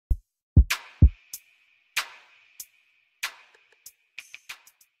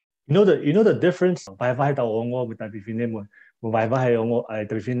You know the difference. Vai vai tau ongo with that define mo. Vai vai ongo ai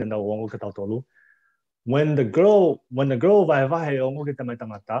define na ongo ka tau tolu. When the girl vai vai ongo kita mai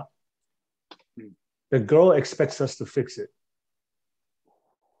tangata, the girl expects us to fix it.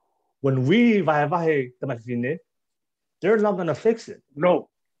 When we vai vai tamai fine, they're not gonna fix it. No.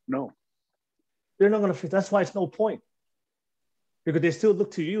 They're not gonna fix. That's why it's no point. Because they still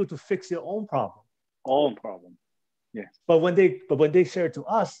look to you to fix your own problem. Yes. But when they share it to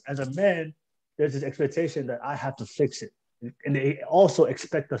us as a man, there's this expectation that I have to fix it, and they also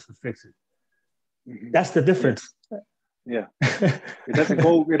expect us to fix it. Mm-hmm. That's the difference. Yeah. It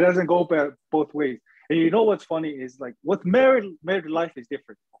doesn't go both ways. And you know what's funny is like with married life is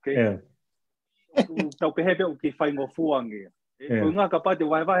different. Okay. Yeah.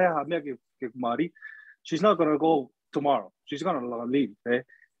 She's not gonna go tomorrow. She's gonna leave.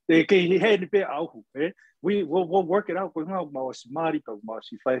 We will work it out.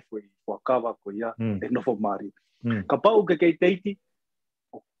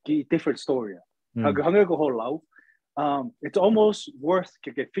 Different story. It's almost worth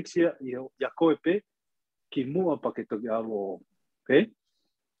to fix it. Okay,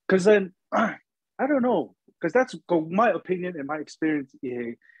 because then I don't know. Because that's my opinion and my experience.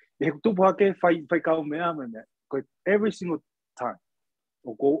 Every single time,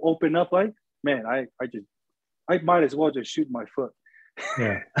 or go open up like, man, I might as well just shoot my foot.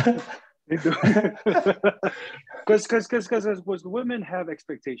 Yeah. Because women have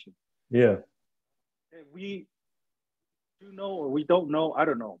expectations. Yeah. We do know or we don't know. I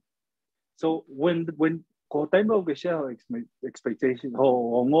don't know. So when share expectation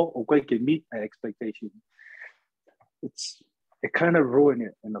or meet an expectation, it kind of ruin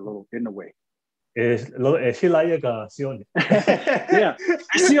it in a way. Sila ka siyon. Yeah.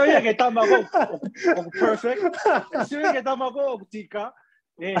 Siya ka tama ko. Perfect. Siya ka tama ko tika.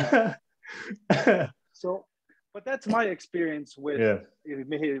 So, but that's my experience with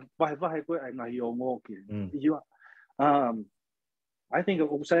I think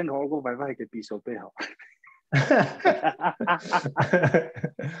usain ko vai ke piso pe ho.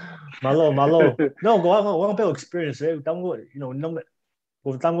 Malo. No, go pe experience tango,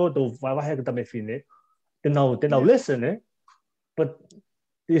 tango to vai ke tame fine. Then now listen, but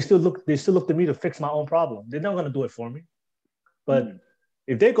they still look to me to fix my own problem. They're not gonna do it for me. But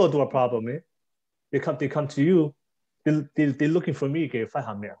if they go through a problem, they come to you. They're looking for me to fight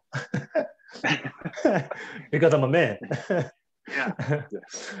him because I'm a man. Yeah.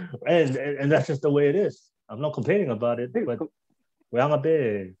 And that's just the way it is. I'm not complaining about it, but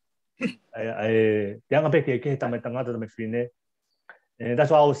and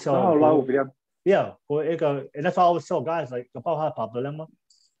that's why I always tell and that's why I always tell guys like problem.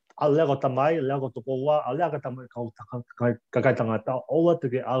 I'll let go tamai, let go to go, I'll let go tamai kagai tangata over to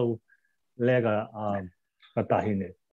get out lega katahine.